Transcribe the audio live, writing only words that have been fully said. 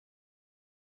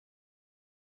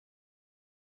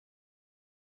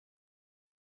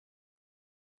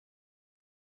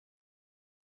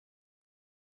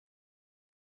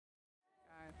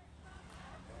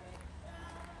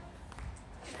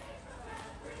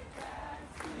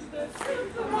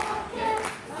supermarket.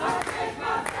 I take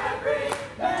my fabric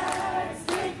bags.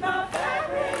 Take my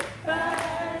fabric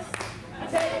bags. I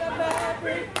take my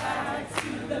fabric bags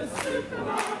to the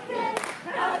supermarket.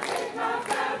 I take my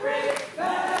fabric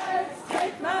bags.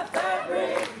 Take my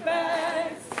fabric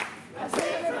bags. I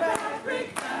take my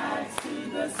fabric bags to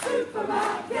the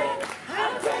supermarket.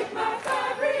 I take my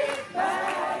fabric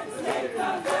bags. Take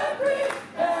my fabric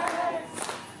bags.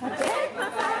 I take my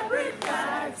fabric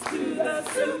bags to the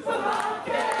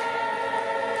supermarket.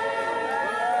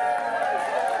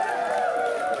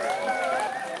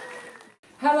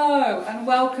 Hello and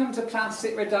welcome to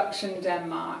Plastic Reduction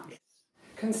Denmark.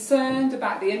 Concerned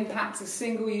about the impacts of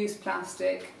single-use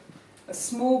plastic, a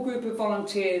small group of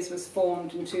volunteers was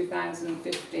formed in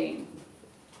 2015.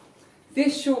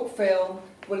 This short film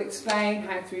will explain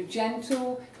how through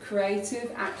gentle,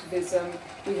 creative activism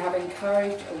we have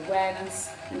encouraged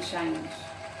awareness and change.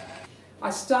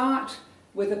 I start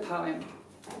with a poem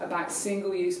about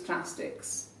single-use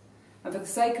plastics, and for the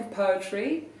sake of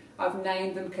poetry I've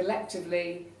named them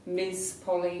collectively Ms.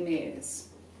 Polly Mears.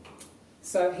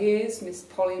 So here's Miss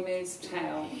Polly Mears'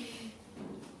 tale.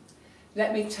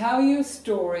 Let me tell you a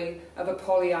story of a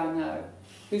Polly I know,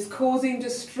 who's causing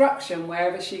destruction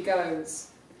wherever she goes.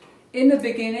 In the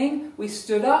beginning, we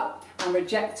stood up and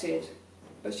rejected,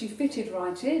 but she fitted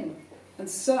right in, and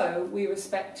so we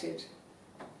respected.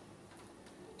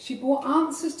 She brought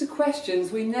answers to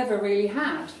questions we never really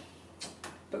had,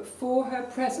 but for her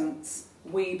presence,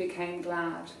 we became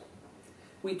glad.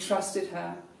 We trusted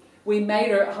her. We made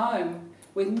her at home,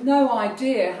 with no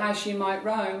idea how she might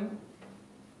roam.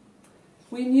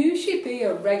 We knew she'd be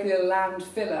a regular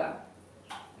landfiller,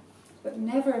 but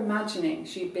never imagining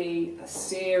she'd be a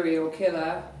serial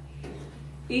killer.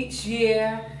 Each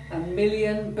year, 1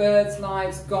 million birds'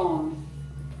 lives gone,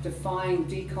 defying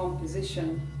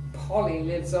decomposition. Polly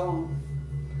lives on.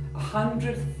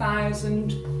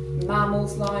 100,000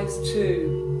 mammals' lives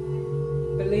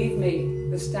too. Believe me,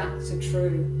 the stats are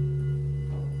true.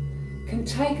 Can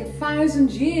take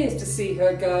 1,000 years to see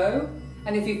her go,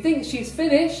 and if you think she's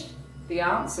finished, the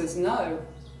answer's no.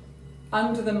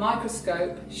 Under the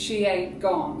microscope, she ain't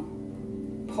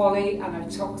gone. Polly and her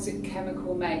toxic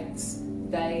chemical mates,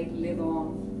 they live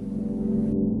on.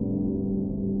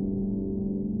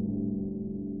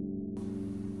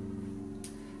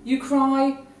 You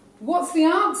cry, what's the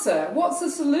answer? What's the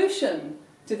solution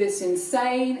to this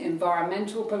insane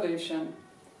environmental pollution?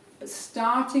 But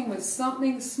starting with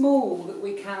something small that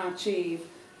we can achieve,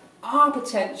 our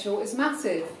potential is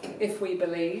massive if we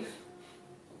believe.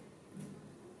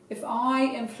 If I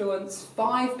influence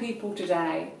 5 people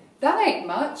today, that ain't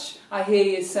much, I hear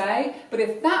you say, but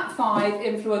if that 5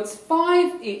 influence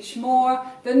 5 each more,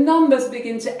 the numbers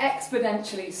begin to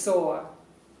exponentially soar.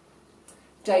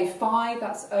 Day 5,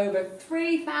 that's over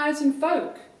 3,000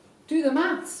 folk. Do the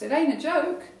maths, it ain't a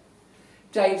joke.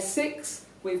 Day 6,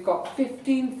 we've got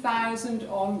 15,000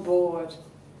 on board,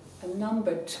 a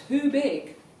number too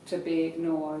big to be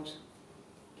ignored.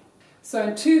 So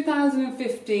in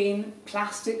 2015,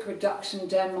 Plastic Reduction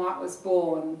Denmark was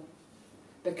born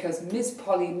because Ms.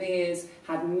 Polly Mears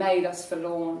had made us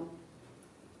forlorn.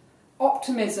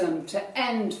 Optimism to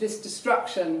end this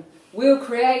destruction will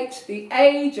create the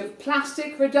age of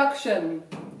plastic reduction.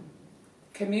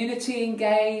 Community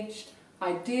engaged,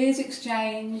 ideas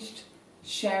exchanged,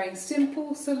 sharing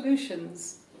simple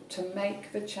solutions to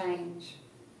make the change.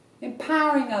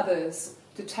 Empowering others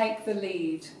to take the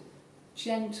lead.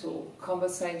 Gentle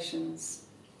conversations,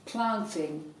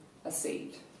 planting a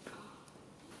seed.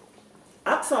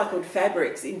 Upcycled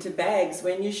fabrics into bags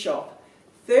when you shop.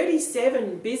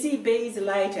 37 busy bees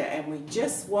later and we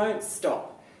just won't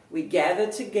stop. We gather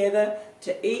together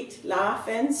to eat, laugh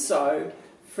and sew.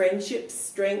 Friendships,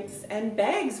 strengths and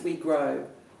bags we grow.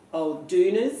 Old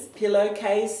doonas,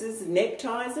 pillowcases,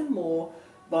 neckties and more.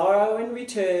 Borrow and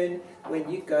return when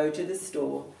you go to the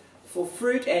store. For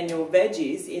fruit and your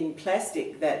veggies in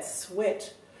plastic that's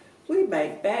sweat, we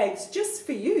make bags just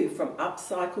for you from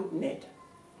upcycled net.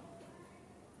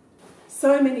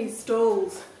 So many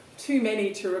stalls, too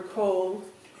many to recall,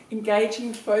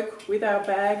 engaging folk with our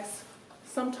bags.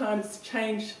 Sometimes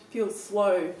change feels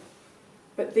slow,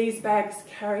 but these bags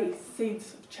carry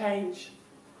seeds of change,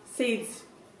 seeds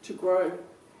to grow.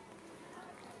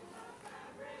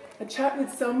 A chat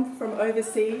with some from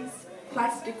overseas,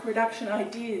 plastic reduction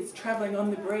ideas travelling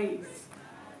on the breeze.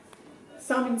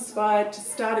 Some inspired to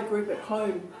start a group at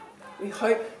home. We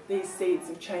hope these seeds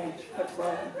of change have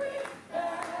grown.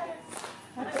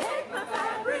 I take my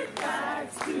fabric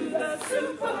bags to the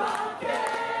supermarket.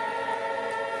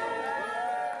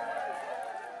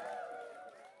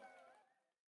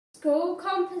 School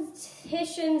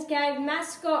competitions gave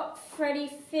mascot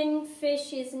Freddie Finfish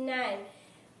his name.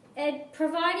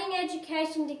 Providing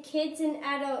education to kids and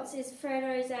adults is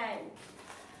Freddo's aim.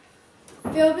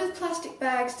 Filled with plastic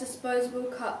bags, disposable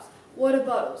cups, water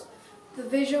bottles. The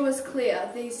visual was clear.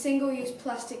 These single-use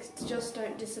plastics just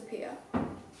don't disappear.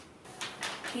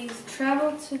 He's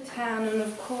travelled to town and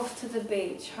of course to the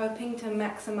beach, hoping to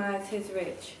maximise his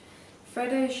reach.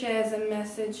 Freddo shares a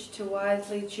message to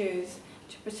wisely choose,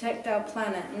 to protect our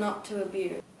planet, not to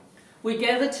abuse. We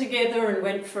gathered together and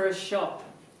went for a shop.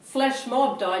 Flash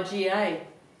mobbed IGA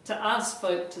to ask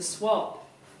folk to swap.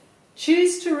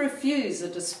 Choose to refuse a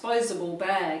disposable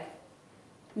bag.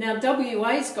 Now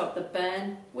WA's got the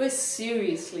ban, we're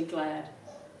seriously glad.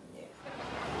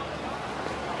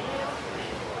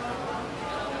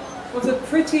 It was a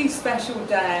pretty special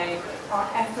day,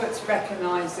 our efforts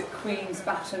recognised at Queen's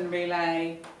Baton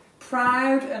Relay.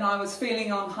 Proud and I was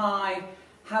feeling on high,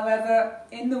 however,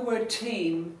 in the word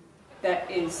team, there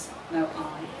is no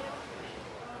I.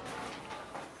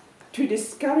 To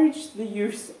discourage the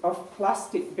use of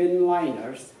plastic bin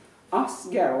liners, us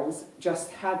girls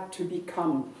just had to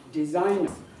become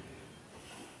designers.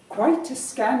 Quite a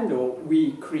scandal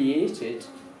we created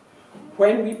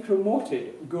when we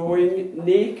promoted going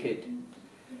naked.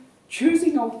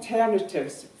 Choosing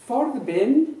alternatives for the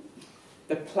bin,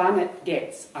 the planet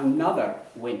gets another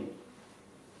win.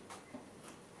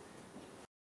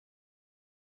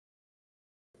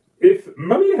 If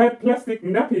Mummy had plastic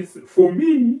nappies for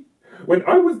me, when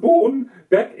I was born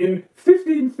back in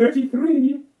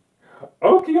 1533,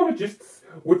 archaeologists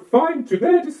would find to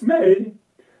their dismay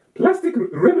plastic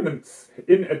remnants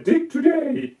in a dig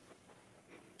today.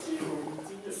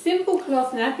 Simple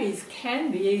cloth nappies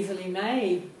can be easily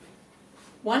made.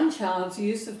 One child's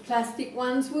use of plastic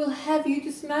ones will have you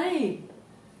dismayed.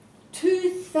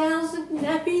 2,000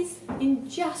 nappies in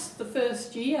just the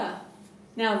first year.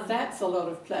 Now that's a lot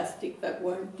of plastic that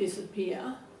won't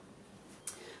disappear.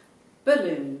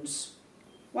 Balloons,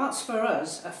 whilst for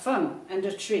us a fun and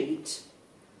a treat,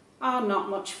 are not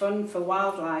much fun for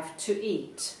wildlife to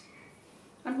eat.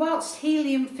 And whilst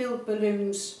helium-filled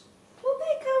balloons will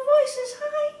make our voices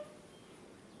high,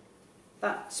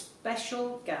 that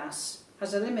special gas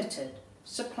has a limited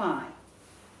supply.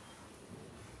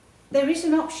 There is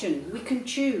an option we can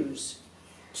choose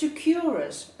to cure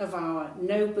us of our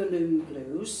no balloon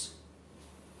blues.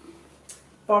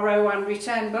 Borrow and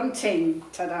return bunting,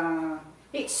 ta-da!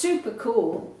 It's super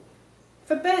cool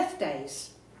for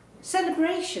birthdays,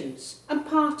 celebrations and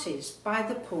parties by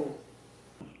the pool.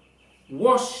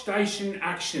 Wash station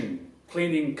action,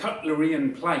 cleaning cutlery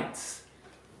and plates,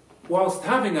 whilst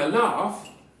having a laugh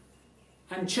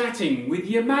and chatting with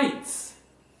your mates.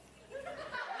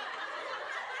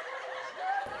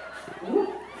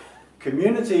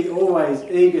 Community always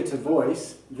eager to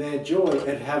voice their joy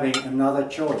at having another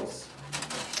choice.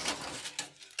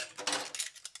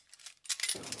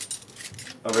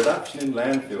 A reduction in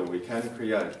landfill we can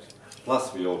create,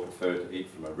 plus we all prefer to eat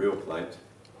from a real plate.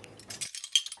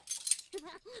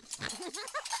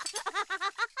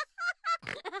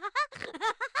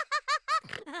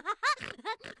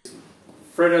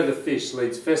 Freddo the fish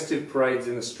leads festive parades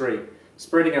in the street,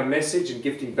 spreading our message and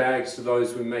gifting bags to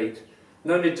those we meet.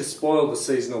 No need to spoil the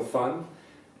seasonal fun.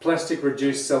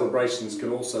 Plastic-reduced celebrations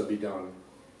can also be done.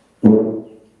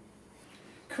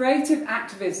 Creative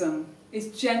activism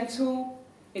is gentle,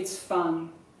 it's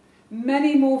fun.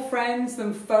 Many more friends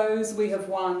than foes we have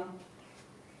won.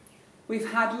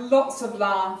 We've had lots of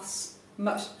laughs,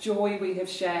 much joy we have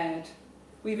shared.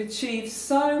 We've achieved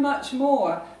so much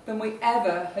more than we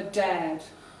ever had dared.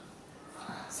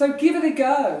 So give it a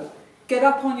go. Get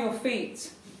up on your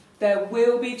feet. There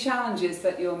will be challenges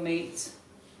that you'll meet.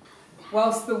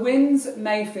 Whilst the winds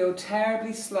may feel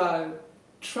terribly slow,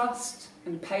 trust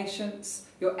and patience,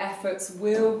 your efforts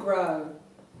will grow.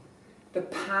 The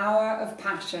power of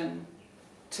passion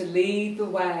to lead the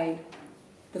way,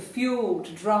 the fuel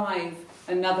to drive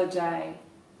another day.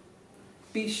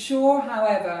 Be sure,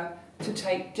 however, to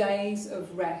take days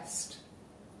of rest,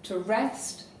 to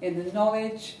rest in the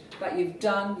knowledge that you've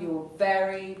done your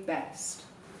very best.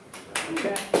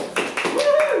 Okay.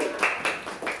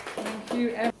 Thank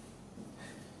you.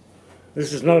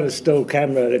 This is not a still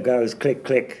camera that goes click,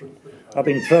 click. I've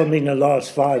been filming the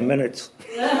last 5 minutes.